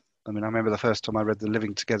challenge. I mean, I remember the first time I read the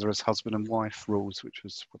living together as husband and wife rules, which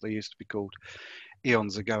was what they used to be called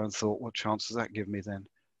eons ago, and thought, what chance does that give me then?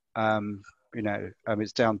 You know,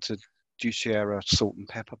 it's down to, do you share a salt and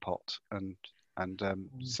pepper pot, and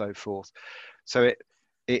so forth. So it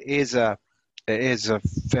is a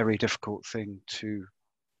very difficult thing to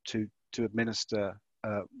administer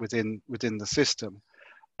within the system.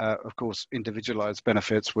 Of course, individualized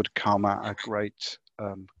benefits would come at a great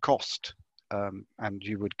cost, and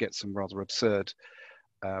you would get some rather absurd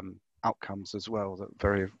outcomes as well. That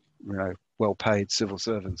very, you know, well-paid civil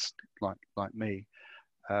servants like me,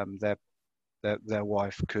 their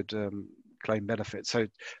wife could claim benefits. So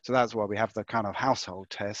that's why we have the kind of household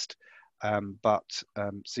test. But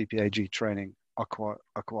CPAG training are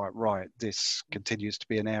quite right. This continues to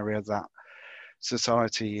be an area that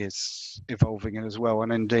society is evolving in as well,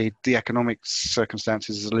 and indeed the economic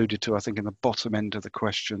circumstances alluded to, I think, in the bottom end of the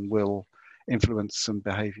question, will influence some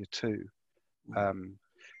behaviour too.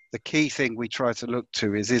 The key thing we try to look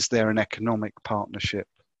to is there an economic partnership?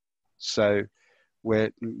 So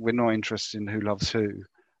we're not interested in who loves who.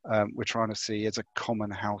 We're trying to see, is a common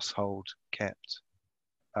household kept?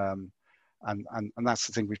 And that's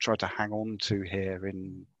the thing we've tried to hang on to here,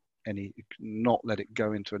 in not let it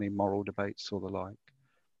go into any moral debates or the like.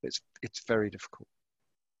 It's very difficult.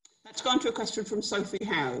 Let's go on to a question from Sophie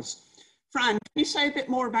Howes. Fran, can you say a bit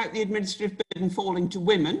more about the administrative burden falling to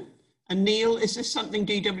women? And Neil, is this something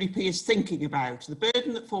DWP is thinking about, the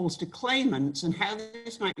burden that falls to claimants, and how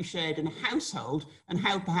this might be shared in a household, and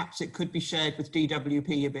how perhaps it could be shared with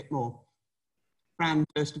DWP a bit more? Fran,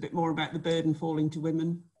 first, a bit more about the burden falling to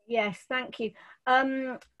women. Yes, thank you.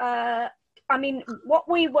 I mean, what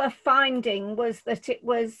we were finding was that it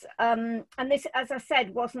was, and this, as I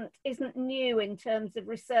said, isn't new in terms of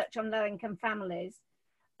research on low-income families,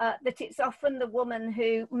 that it's often the woman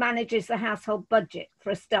who manages the household budget for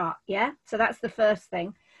a start. Yeah, so that's the first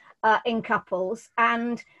thing in couples.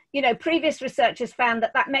 And you know, previous research has found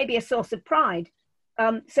that may be a source of pride.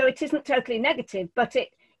 So it isn't totally negative, but it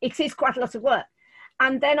is quite a lot of work.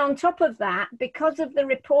 And then on top of that, because of the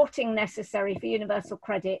reporting necessary for universal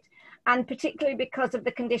credit, and particularly because of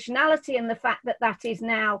the conditionality and the fact that is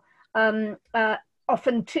now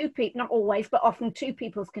often two people, not always, but often two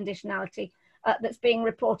people's conditionality that's being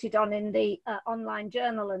reported on in the online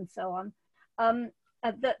journal and so on,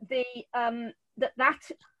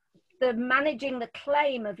 the managing the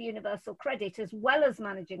claim of universal credit as well as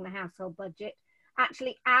managing the household budget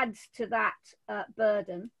actually adds to that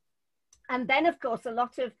burden. And then, of course, a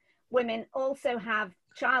lot of women also have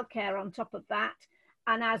childcare on top of that.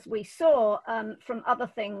 And as we saw from other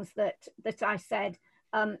things that I said,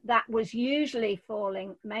 that was usually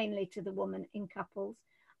falling mainly to the woman in couples.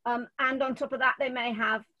 And on top of that, they may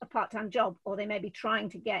have a part-time job, or they may be trying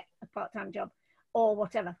to get a part-time job or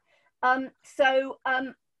whatever. I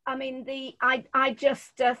mean, I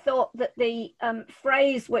just thought that the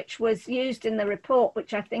phrase which was used in the report,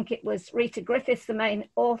 which I think it was Rita Griffiths, the main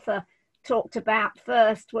author, talked about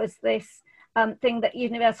first, was this thing that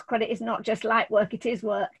universal credit is not just light work, it is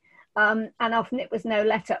work. And often it was no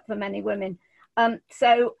let up for many women.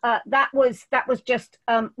 So that was just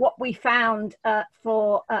what we found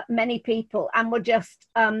for many people, and we're just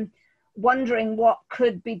wondering what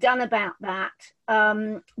could be done about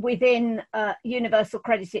that within universal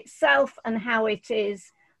credit itself, and how it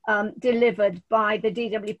is delivered by the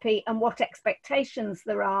DWP, and what expectations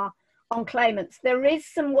there are on claimants. There is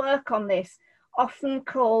some work on this, often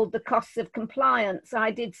called the costs of compliance.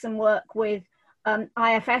 I did some work with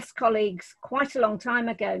IFS colleagues quite a long time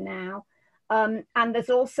ago now, and there's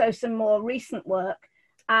also some more recent work,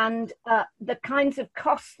 and the kinds of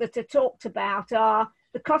costs that are talked about are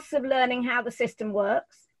the costs of learning how the system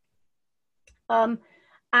works,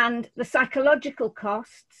 and the psychological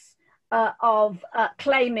costs, of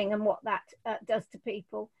claiming and what that does to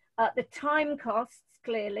people. The time costs,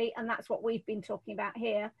 clearly, and that's what we've been talking about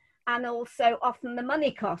here, and also often the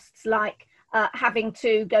money costs, like having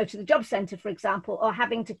to go to the job centre, for example, or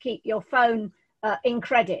having to keep your phone in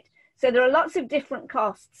credit. So there are lots of different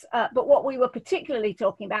costs, but what we were particularly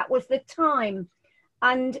talking about was the time.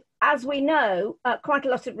 And as we know, quite a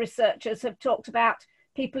lot of researchers have talked about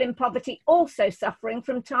people in poverty also suffering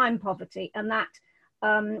from time poverty, and that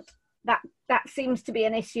seems to be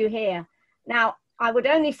an issue here. Now, I would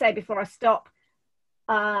only say before I stop,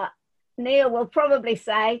 Neil will probably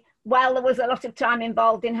say, well, there was a lot of time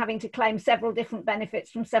involved in having to claim several different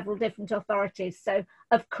benefits from several different authorities. So,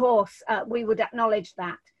 of course, we would acknowledge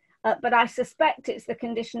that. But I suspect it's the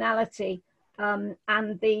conditionality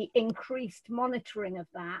and the increased monitoring of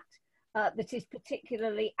that that is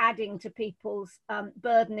particularly adding to people's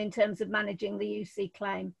burden in terms of managing the UC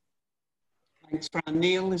claim. Thanks, Fran.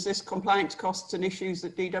 Neil, is this compliance costs and issues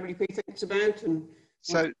that DWP thinks about? And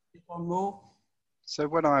so, one more? So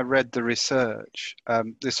when I read the research,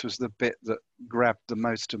 this was the bit that grabbed the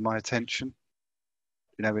most of my attention,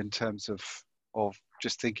 you know, in terms of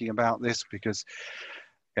just thinking about this, because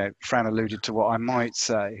you know, Fran alluded to what I might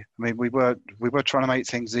say. I mean, we were trying to make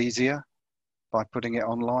things easier by putting it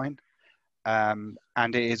online. And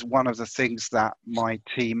it is one of the things that my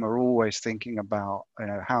team are always thinking about, you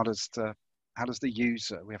know, how does the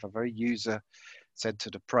user, we have a very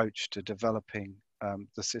user-centered approach to developing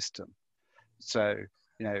the system. So,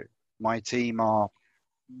 you know, my team are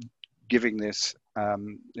giving this,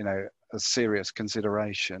 you know, a serious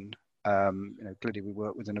consideration. You know, clearly we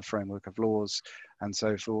work within a framework of laws and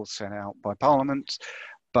so forth set out by Parliament,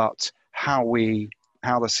 but how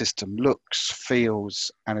the system looks,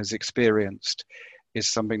 feels, and is experienced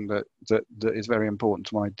is something that is very important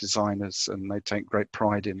to my designers, and they take great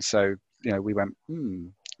pride in. So, you know, we went,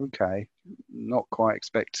 okay, not quite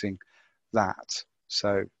expecting that.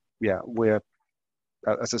 So, yeah, we're,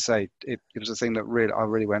 as I say, it was a thing that I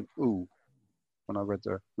really went, ooh, when I read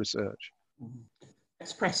the research.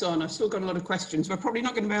 Let's press on. I've still got a lot of questions. We're probably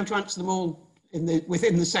not going to be able to answer them all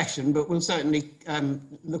within the session, but we'll certainly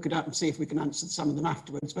look it up and see if we can answer some of them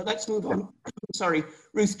afterwards. But let's move on. Sorry,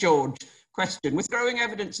 Ruth George. Question. With growing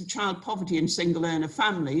evidence of child poverty in single earner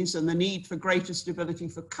families and the need for greater stability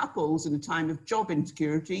for couples in a time of job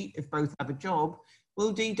insecurity, if both have a job,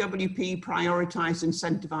 will DWP prioritise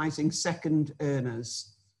incentivising second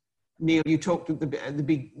earners? Neil, you talked at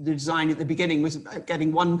the design at the beginning was about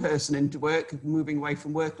getting one person into work, moving away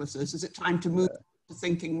from worklessness. Is it time to move to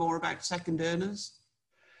thinking more about second earners?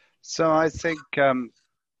 So I think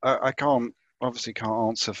I obviously can't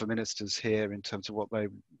answer for ministers here in terms of what they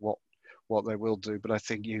will do, but I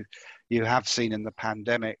think you have seen in the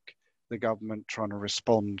pandemic the government trying to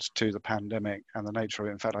respond to the pandemic and the nature of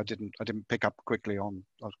it. In fact, I didn't pick up quickly on.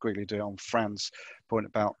 I was quickly doing on Fran's point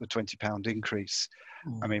about the £20 increase.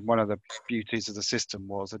 I mean, one of the beauties of the system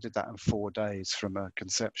was I did that in 4 days from a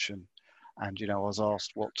conception, and you know, I was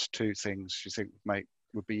asked what 2 things you think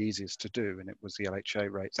would be easiest to do, and it was the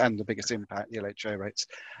LHA rates and the biggest impact, the LHA rates,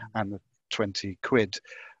 and the 20 quid.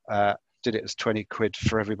 Did it as 20 quid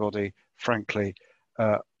for everybody. Frankly,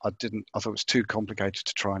 I thought it was too complicated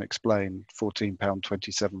to try and explain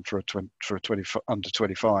 £14.27 for a under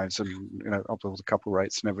 25s, and you know, up with the couple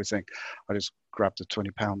rates and everything. I just grabbed the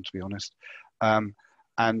 £20 to be honest,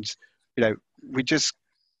 and you know, we just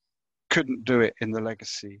couldn't do it in the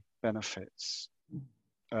legacy benefits.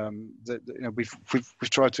 You know, we've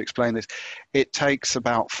tried to explain this. It takes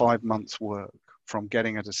about 5 months' work from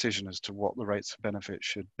getting a decision as to what the rates of benefit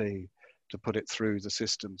should be to put it through the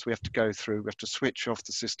systems. We have to switch off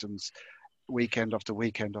the systems weekend after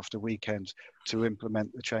weekend after weekend to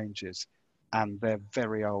implement the changes. And they're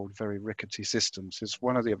very old, very rickety systems. It's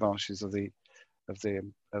one of the advantages of the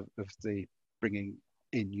bringing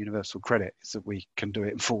in universal credit is that we can do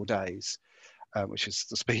it in 4 days, which is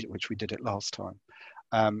the speed at which we did it last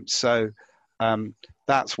time. So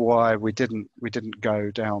that's why we didn't go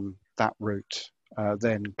down that route.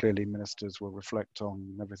 Then clearly ministers will reflect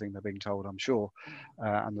on everything they're being told, I'm sure,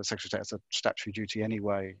 and the Secretary of State has a statutory duty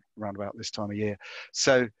anyway around about this time of year.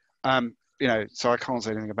 So, you know, so I can't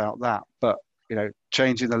say anything about that, but, you know,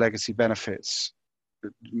 changing the legacy benefits,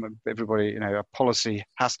 everybody, you know, a policy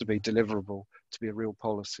has to be deliverable to be a real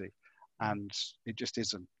policy, and it just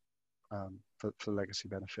isn't for legacy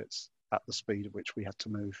benefits at the speed at which we had to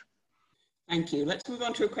move. Thank you. Let's move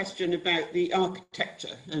on to a question about the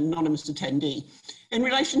architecture, anonymous attendee. In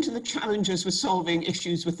relation to the challenges with solving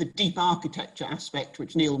issues with the deep architecture aspect,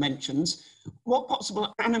 which Neil mentions, what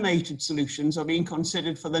possible animated solutions are being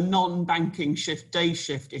considered for the non-banking day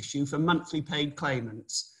shift issue for monthly paid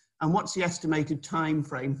claimants? And what's the estimated time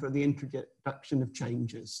frame for the introduction of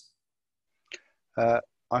changes?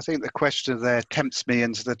 I think the question there tempts me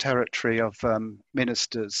into the territory of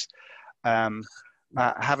ministers.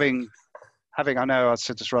 Having, I know I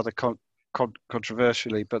said this rather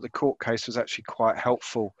controversially, but the court case was actually quite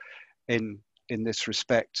helpful in this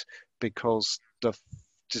respect, because the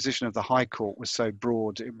decision of the High Court was so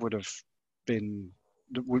broad, it would have been,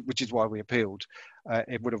 which is why we appealed,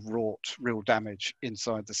 it would have wrought real damage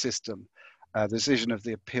inside the system. The decision of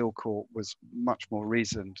the appeal court was much more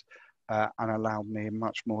reasoned and allowed me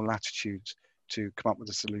much more latitude to come up with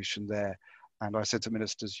a solution there. And I said to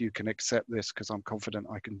ministers, you can accept this because I'm confident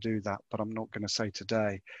I can do that, but I'm not going to say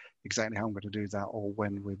today exactly how I'm going to do that or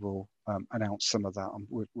when we will announce some of that.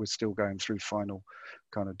 We're still going through final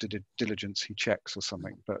kind of diligence checks or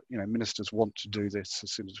something. But, you know, ministers want to do this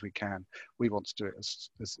as soon as we can. We want to do it as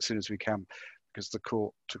soon as we can, because the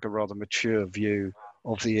court took a rather mature view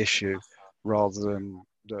of the issue rather than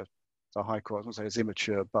the High Court. I wouldn't say it's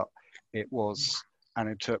immature, but it was an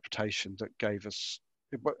interpretation that gave us,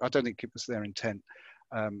 I don't think it was their intent,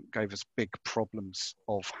 gave us big problems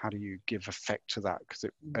of how do you give effect to that, because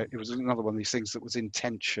it was another one of these things that was in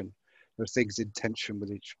tension. There were things in tension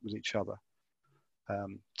with each other. I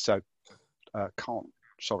can't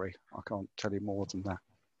tell you more than that.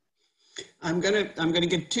 I'm going to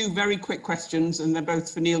give two very quick questions, and they're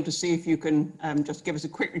both for Neil, to see if you can just give us a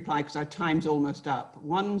quick reply, because our time's almost up.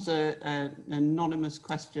 One's an anonymous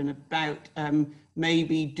question about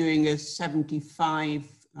maybe doing a 75.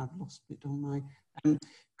 I've lost it on my.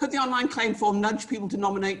 Could the online claim form nudge people to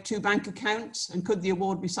nominate 2 bank accounts? And could the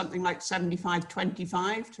award be something like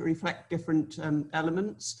 75-25 to reflect different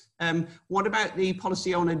elements? What about the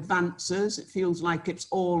policy on advances? It feels like it's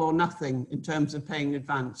all or nothing in terms of paying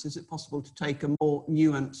advance. Is it possible to take a more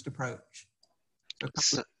nuanced approach?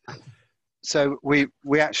 So we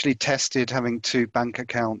actually tested having 2 bank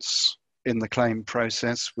accounts in the claim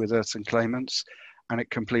process with certain claimants, and it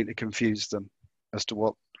completely confused them as to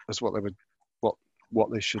what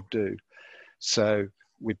they should do. So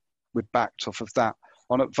we backed off of that.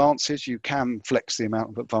 On advances, you can flex the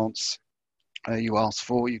amount of advance you ask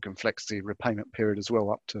for. You can flex the repayment period as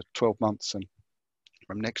well, up to 12 months, and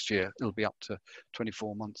from next year it'll be up to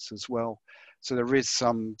 24 months as well. So there is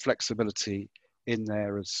some flexibility in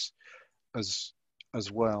there as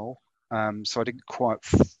well. So I didn't quite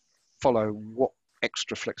follow what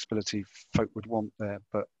extra flexibility folk would want there,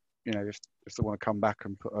 but you know, if they want to come back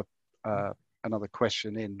and put another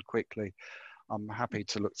question in quickly, I'm happy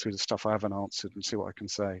to look through the stuff I haven't answered and see what I can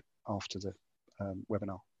say after the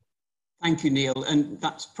webinar. Thank you, Neil. And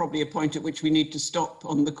that's probably a point at which we need to stop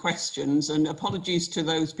on the questions. And apologies to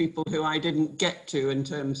those people who I didn't get to in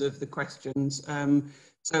terms of the questions.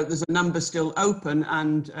 So there's a number still open,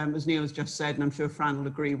 and as Neil has just said, and I'm sure Fran will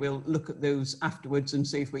agree, we'll look at those afterwards and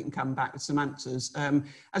see if we can come back with some answers.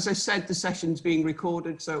 As I said, the session's being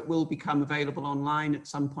recorded, so it will become available online at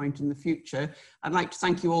some point in the future. I'd like to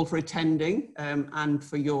thank you all for attending and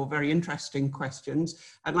for your very interesting questions.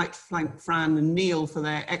 I'd like to thank Fran and Neil for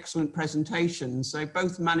their excellent presentations. They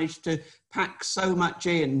both managed to pack so much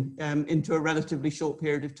into a relatively short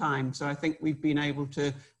period of time. So I think we've been able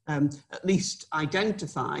to at least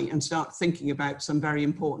identify and start thinking about some very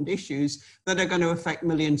important issues that are going to affect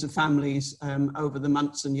millions of families over the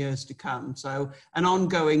months and years to come. So an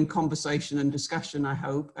ongoing conversation and discussion, I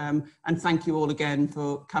hope. And thank you all again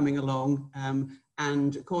for coming along.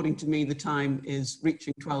 And according to me, the time is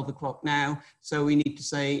reaching 12 o'clock now. So we need to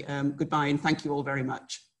say goodbye and thank you all very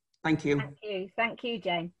much. Thank you. Thank you. Thank you,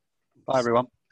 Jane. Bye, everyone.